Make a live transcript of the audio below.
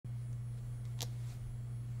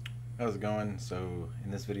How's it going? So in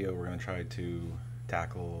this video we're going to try to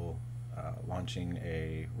tackle launching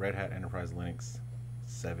a Red Hat Enterprise Linux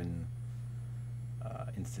 7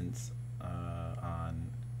 instance on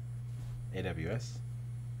AWS.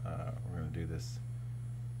 We're going to do this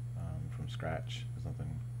from scratch.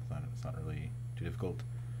 It's not really too difficult.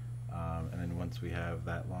 And then once we have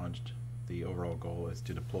that launched, the overall goal is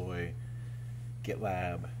to deploy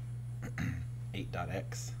GitLab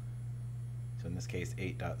 8.x. So in this case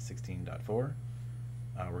 8.16.4. We're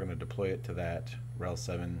going to deploy it to that RHEL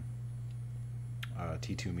 7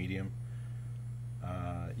 T2 medium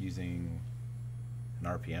using an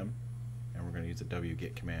RPM, and we're going to use a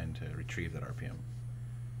wget command to retrieve that RPM.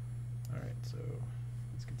 Alright, so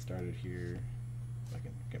let's get started here. If I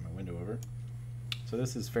can get my window over. So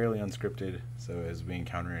this is fairly unscripted, so as we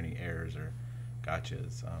encounter any errors or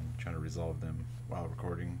gotchas, I'm trying to resolve them while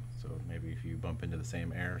recording. So maybe if you bump into the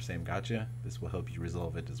same error, same gotcha, this will help you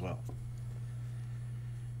resolve it as well.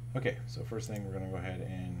 Okay, so first thing, we're going to go ahead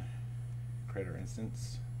and create our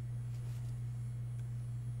instance.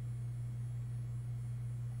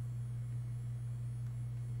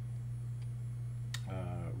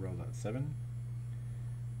 RHEL.7.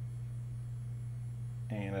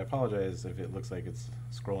 And I apologize if it looks like it's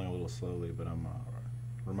scrolling a little slowly, but I'm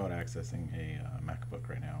remote accessing a MacBook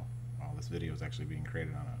right now while this video is actually being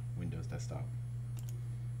created on a Windows desktop.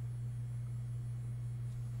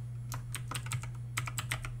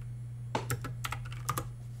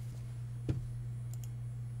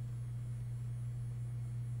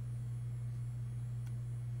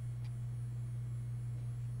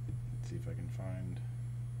 Let's see if I can find.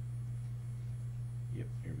 Yep,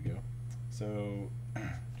 here we go. So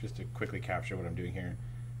just to quickly capture what I'm doing here,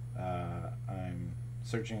 I'm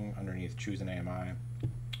searching underneath choose an AMI.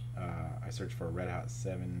 I search for Red Hat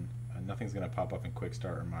 7. Nothing's going to pop up in Quick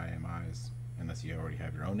Start or My AMIs unless you already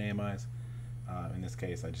have your own AMIs. In this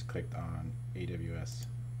case, I just clicked on AWS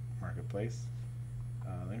Marketplace.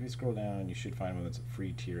 Then if you scroll down, you should find one that's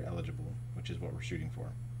free tier eligible, which is what we're shooting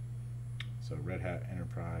for. So Red Hat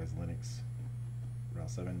Enterprise Linux RHEL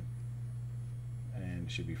 7, and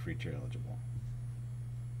it should be free tier eligible.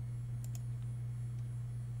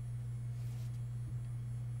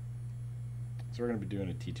 So we're going to be doing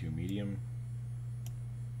a T2 medium.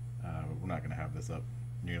 We're not going to have this up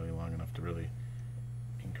nearly long enough to really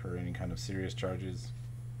incur any kind of serious charges.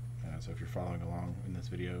 So if you're following along in this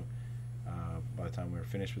video, by the time we're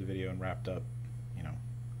finished with the video and wrapped up, you know,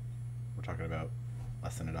 we're talking about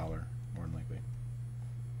less than $1, more than likely.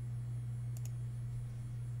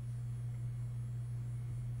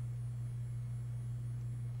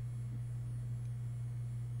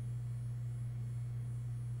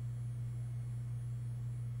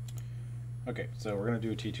 Okay, so we're going to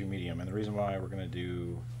do a T2 medium, and the reason why we're going to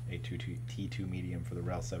do a T2 medium for the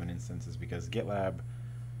RHEL 7 instance is because GitLab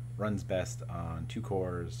runs best on 2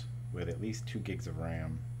 cores with at least 2 gigs of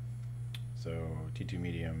RAM. So T2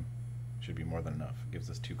 medium should be more than enough. It gives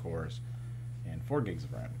us 2 cores and 4 gigs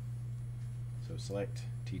of RAM. So select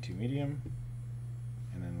T2 medium,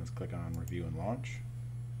 and then let's click on review and launch.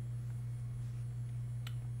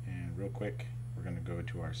 And real quick, we're going to go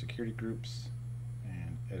to our security groups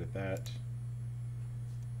and edit that.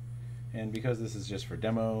 And because this is just for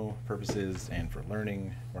demo purposes and for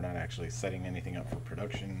learning, we're not actually setting anything up for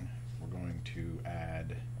production. We're going to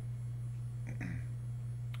add a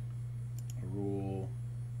rule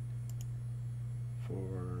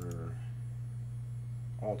for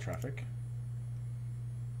all traffic,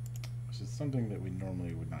 which is something that we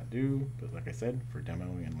normally would not do, but like I said, for demo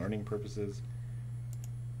and learning purposes,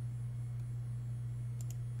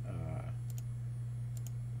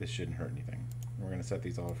 this shouldn't hurt anything. We're going to set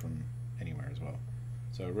these all from anywhere as well.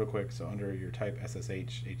 So real quick, so under your type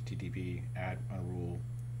SSH HTTP, add a rule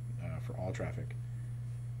for all traffic.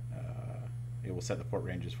 It will set the port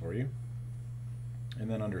ranges for you. And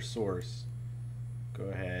then under source, go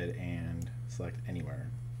ahead and select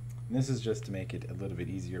anywhere. And this is just to make it a little bit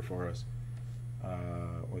easier for us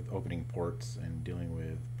with opening ports and dealing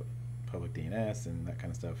with public DNS and that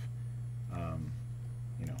kind of stuff.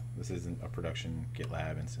 You know, this isn't a production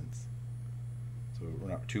GitLab instance, so we're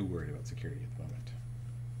not too worried about security at the moment.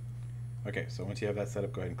 Okay, so once you have that set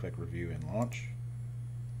up, go ahead and click review and launch.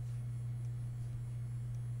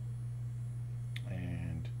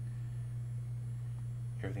 And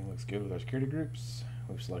everything looks good with our security groups.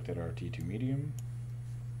 We've selected our T2 medium.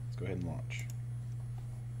 Let's go ahead and launch.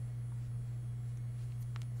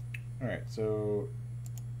 Alright, so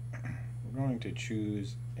we're going to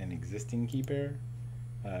choose an existing key pair.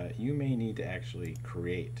 You may need to actually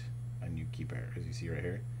create a new key pair, as you see right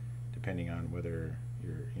here, depending on whether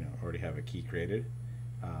you already have a key created.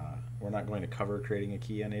 We're not going to cover creating a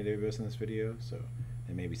key on AWS in this video, so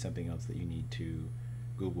it may be something else that you need to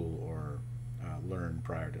Google or learn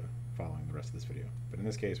prior to following the rest of this video. But in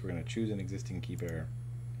this case, we're going to choose an existing key pair,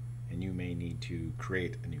 and you may need to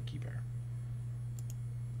create a new key pair.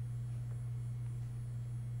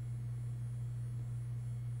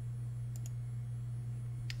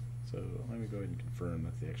 So let me go ahead and confirm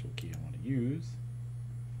that's the actual key I want to use.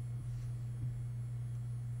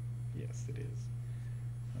 Yes, it is.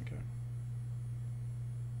 Okay.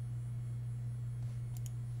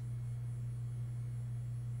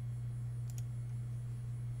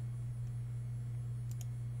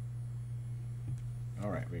 All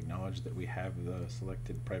right, we acknowledge that we have the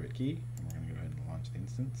selected private key, and we're going to go ahead and launch the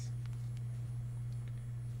instance.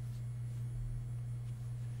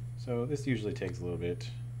 So this usually takes a little bit.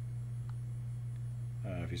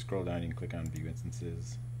 If you scroll down, you can click on View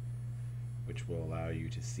Instances, which will allow you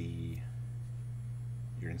to see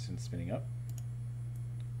your instance spinning up.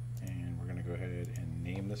 And we're going to go ahead and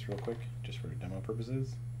name this real quick, just for demo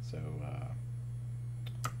purposes. So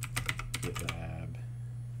GitLab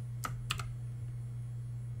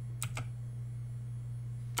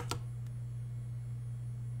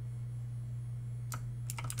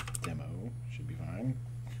demo should be fine.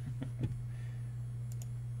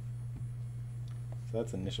 So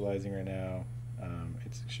that's initializing right now.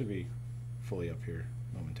 It should be fully up here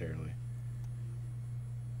momentarily.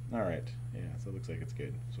 All right, yeah, so it looks like it's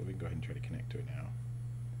good. So we can go ahead and try to connect to it now.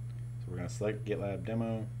 So we're going to select GitLab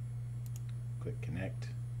demo, click connect.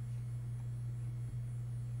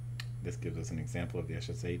 This gives us an example of the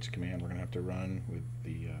SSH command we're going to have to run with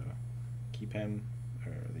the key pen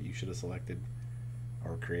that you should have selected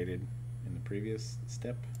or created in the previous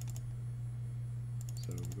step.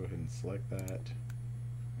 So we'll go ahead and select that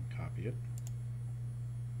and copy it.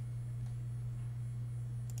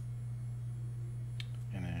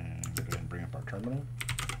 And then go ahead and bring up our terminal.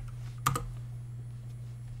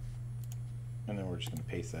 And then we're just going to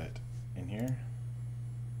paste that in here.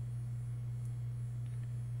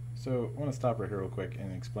 So I want to stop right here real quick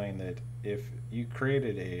and explain that if you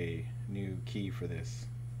created a new key for this,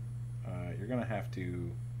 you're going to have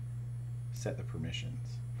to set the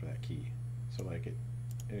permissions for that key. So like it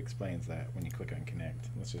explains that when you click on connect.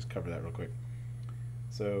 Let's just cover that real quick.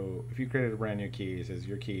 So if you created a brand new key, it says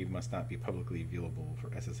your key must not be publicly viewable for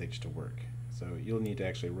SSH to work. So you'll need to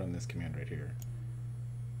actually run this command right here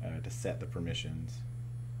to set the permissions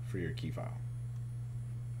for your key file.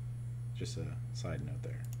 Just a side note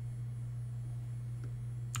there.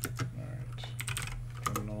 Alright,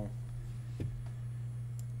 terminal.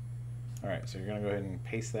 Alright, so you're going to go ahead and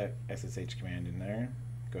paste that SSH command in there.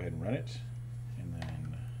 Go ahead and run it. And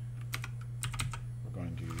then we're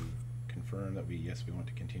going to confirm that we want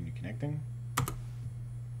to continue connecting.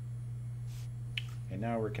 And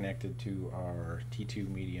now we're connected to our T2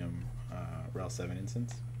 medium RHEL 7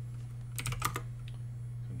 instance.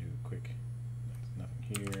 So do a quick,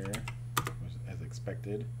 nothing here, as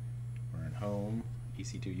expected. We're in home,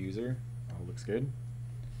 EC2 user, all looks good.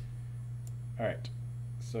 Alright,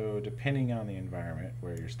 so depending on the environment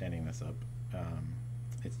where you're standing this up,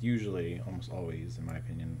 it's usually, almost always, in my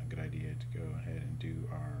opinion, a good idea to go ahead and do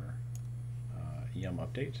our yum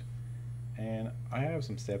update. And I have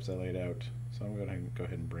some steps I laid out, so I'm going to go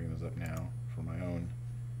ahead and bring those up now for my own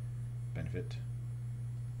benefit.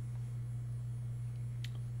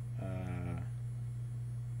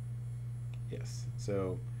 Yes,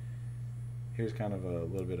 so here's kind of a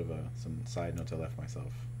little bit of some side notes I left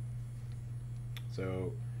myself.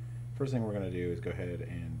 So first thing we're going to do is go ahead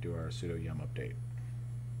and do our sudo yum update.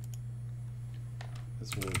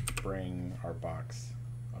 This will bring our box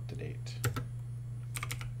up to date.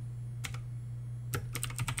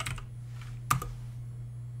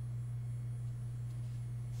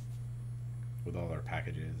 With all our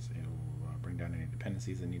packages, it will bring down any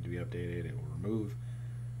dependencies that need to be updated. It will remove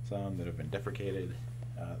some that have been deprecated.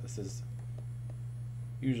 This is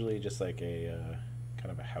usually just like a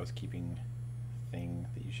kind of a housekeeping thing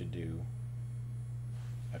that you should do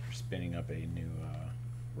after spinning up a new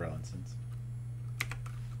RHEL instance.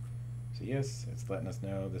 So yes, it's letting us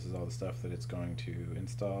know this is all the stuff that it's going to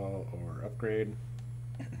install or upgrade.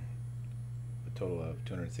 A total of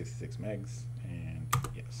 266 megs, and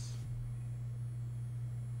yes.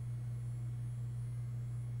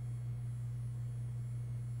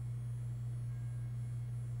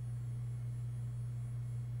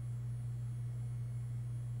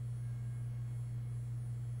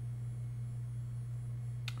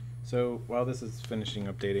 So while this is finishing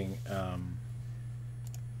updating,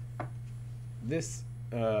 this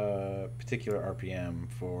particular RPM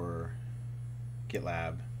for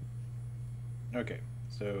GitLab, okay,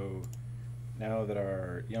 so So now that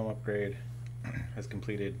our Yum upgrade has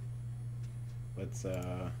completed, let's see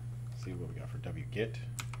what we got for wget.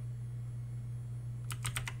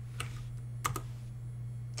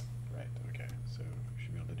 Right, okay, so we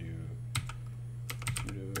should be able to do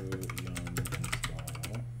sudo yum install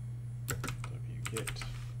wget.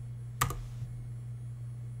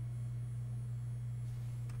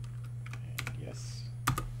 And yes,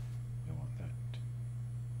 we want that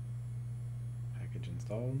package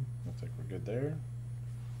installed. Looks like we're good there.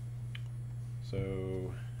 So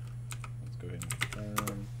let's go ahead and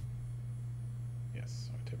confirm. Yes,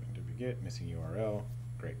 so I type in wget, missing URL.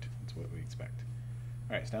 Great, that's what we expect.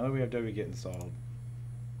 All right, so now that we have wget installed,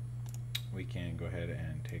 we can go ahead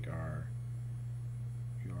and take our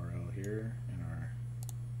URL here and our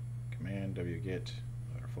command wget,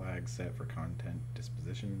 our flag set for content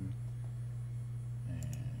disposition,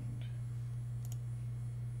 and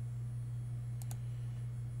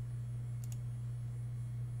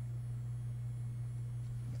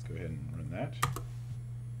let's go ahead and run that.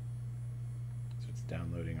 So it's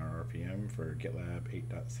downloading our RPM for GitLab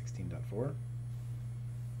 8.16.4.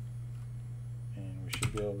 And we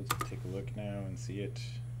should be able to take a look now and see it.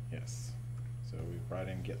 Yes. So we've brought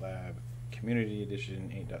in GitLab Community Edition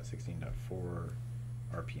 8.16.4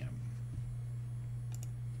 RPM.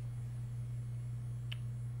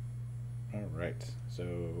 All right.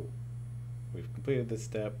 So we've completed this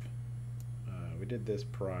step. We did this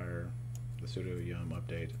prior, the sudo yum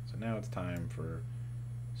update. So now it's time for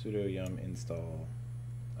sudo yum install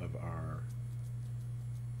of our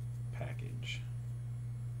package.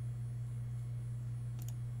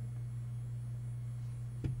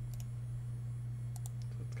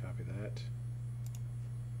 Copy that.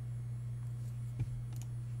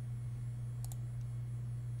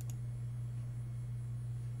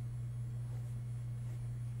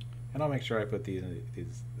 And I'll make sure I put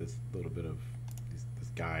this little bit of this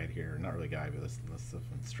guide here, not really guide, but this list of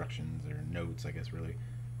instructions or notes, I guess really.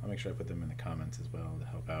 I'll make sure I put them in the comments as well to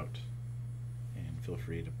help out. And feel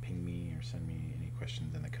free to ping me or send me any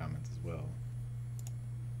questions in the comments as well.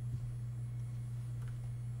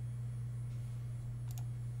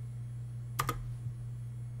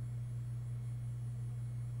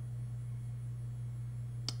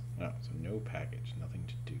 Oh, so no package, nothing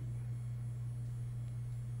to do.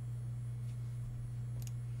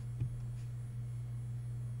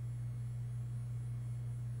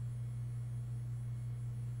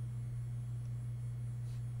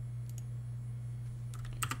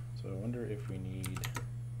 So I wonder if we need,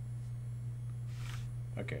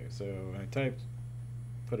 okay, so I typed,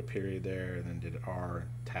 put a period there, and then did R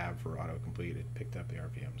tab for autocomplete. It picked up the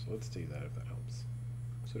RPM. So let's do that if that helps.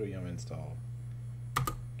 Sudo yum install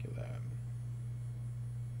GitLab.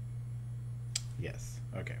 Yes.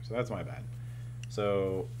 Okay, so that's my bad.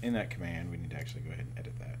 So in that command, we need to actually go ahead and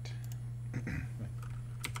edit that.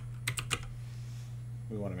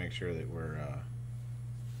 We want to make sure that we're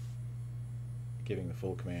giving the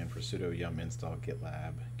full command for sudo yum install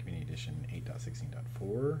GitLab Community Edition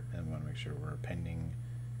 8.16.4, and we want to make sure we're appending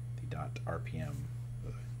the .rpm,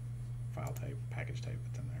 the file type, package type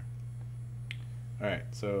that's in there. All right,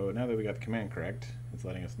 so now that we got the command correct, it's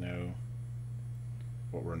letting us know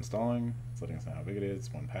what we're installing. It's letting us know how big it is.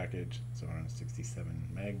 It's one package, so 167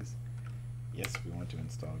 megs. Yes, we want to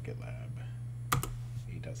install GitLab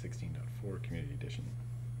 8.16.4 Community Edition.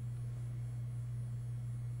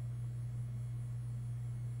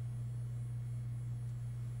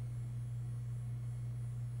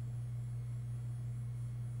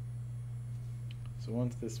 So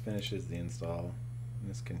once this finishes the install, and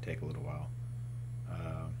this can take a little while,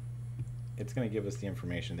 it's going to give us the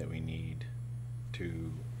information that we need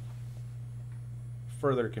to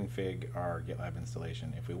further config our GitLab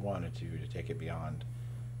installation if we wanted to take it beyond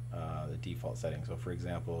the default settings. So for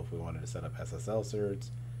example, if we wanted to set up SSL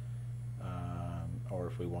certs, or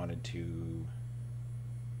if we wanted to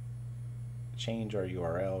change our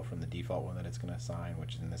URL from the default one that it's going to assign,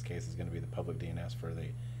 which in this case is going to be the public DNS for the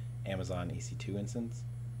Amazon EC2 instance.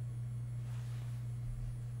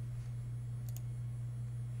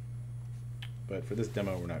 But for this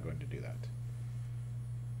demo, we're not going to do that.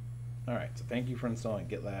 All right, so thank you for installing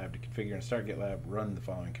GitLab. To configure and start GitLab, run the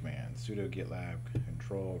following commands: sudo gitlab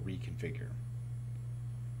control reconfigure.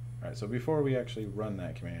 All right, so before we actually run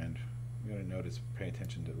that command, we're going to notice, pay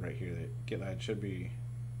attention to right here, that GitLab should be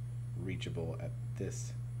reachable at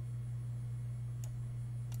this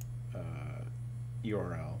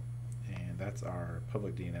URL, and that's our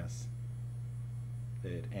public DNS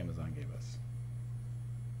that Amazon gave us.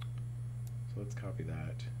 So let's copy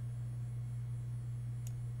that.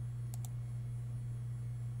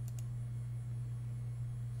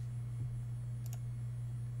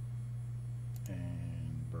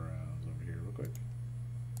 and browse over here real quick.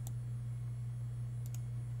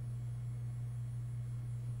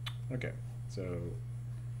 Okay, so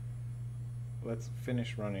let's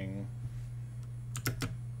finish running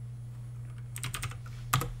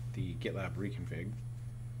the GitLab reconfig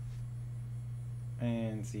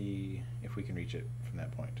and see if we can reach it from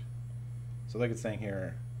that point. So like it's saying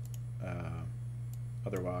here,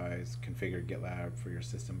 otherwise configure GitLab for your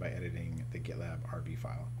system by editing the GitLab RB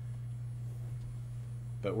file.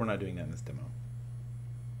 But we're not doing that in this demo.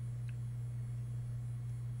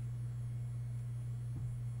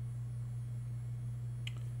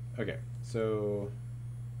 Okay, so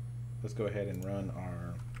let's go ahead and run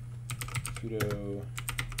our sudo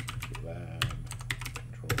gitlab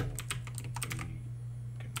control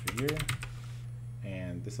reconfigure,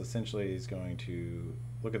 and this essentially is going to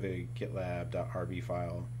look at the gitlab.rb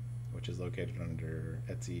file, which is located under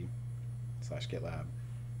etc/gitlab,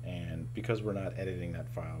 and because we're not editing that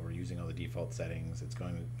file, we're using all the default settings. It's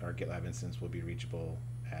going to, our GitLab instance will be reachable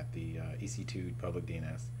at the EC2 public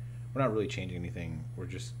DNS. We're not really changing anything. We're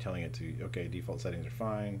just telling it to, okay, default settings are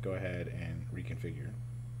fine. Go ahead and reconfigure.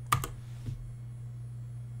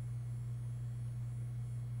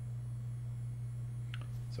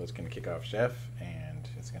 So it's going to kick off Chef, and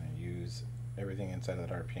it's going to use everything inside of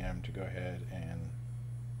that RPM to go ahead and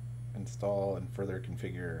install and further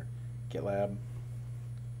configure GitLab.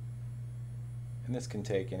 And this can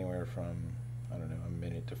take anywhere from, I don't know, a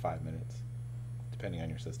minute to 5 minutes, depending on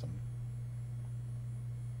your system.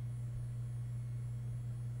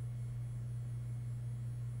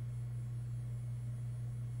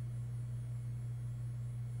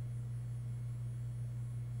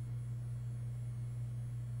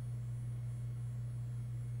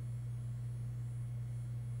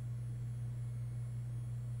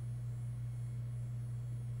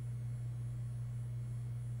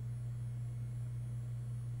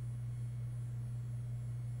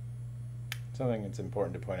 Something that's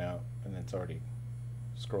important to point out, and it's already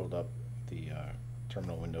scrolled up the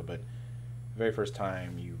terminal window, but the very first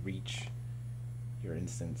time you reach your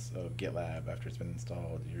instance of GitLab after it's been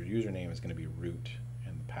installed, your username is going to be root,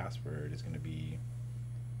 and the password is going to be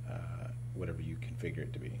whatever you configure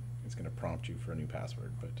it to be. It's going to prompt you for a new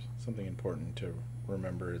password, but something important to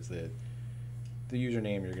remember is that the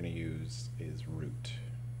username you're going to use is root.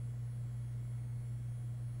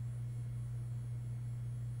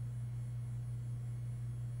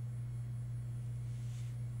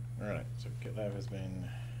 Alright, so GitLab has been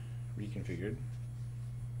reconfigured.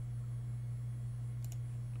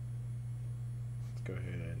 Let's go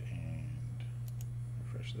ahead and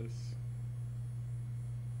refresh this.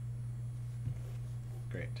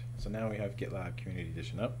 Great. So now we have GitLab Community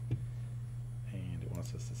Edition up, and it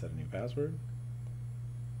wants us to set a new password.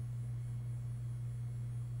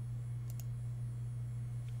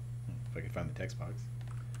 If I can find the text box.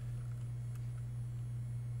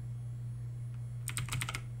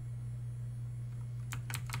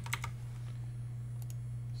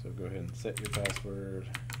 So go ahead and set your password.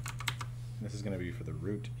 This is going to be for the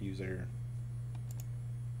root user.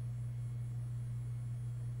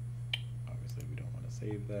 Obviously we don't want to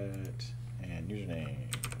save that. And username,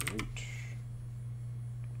 root.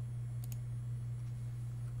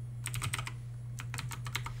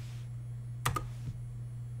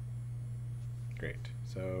 Great.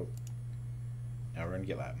 So now we're in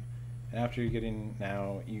GitLab. And after you're getting,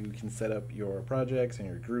 now you can set up your projects and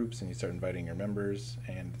your groups, and you start inviting your members,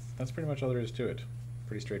 and that's pretty much all there is to it.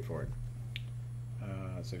 Pretty straightforward.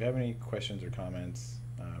 So if you have any questions or comments,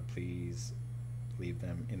 please leave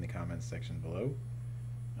them in the comments section below.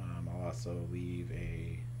 I'll also leave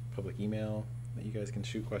a public email that you guys can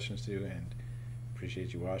shoot questions to, and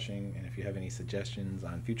appreciate you watching. And if you have any suggestions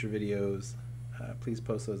on future videos, please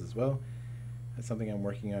post those as well. That's something I'm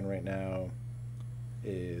working on right now,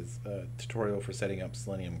 is a tutorial for setting up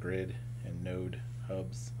Selenium Grid and Node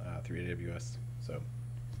hubs through AWS. So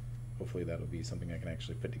hopefully that'll be something I can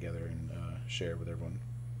actually put together and share with everyone.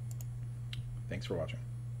 Thanks for watching.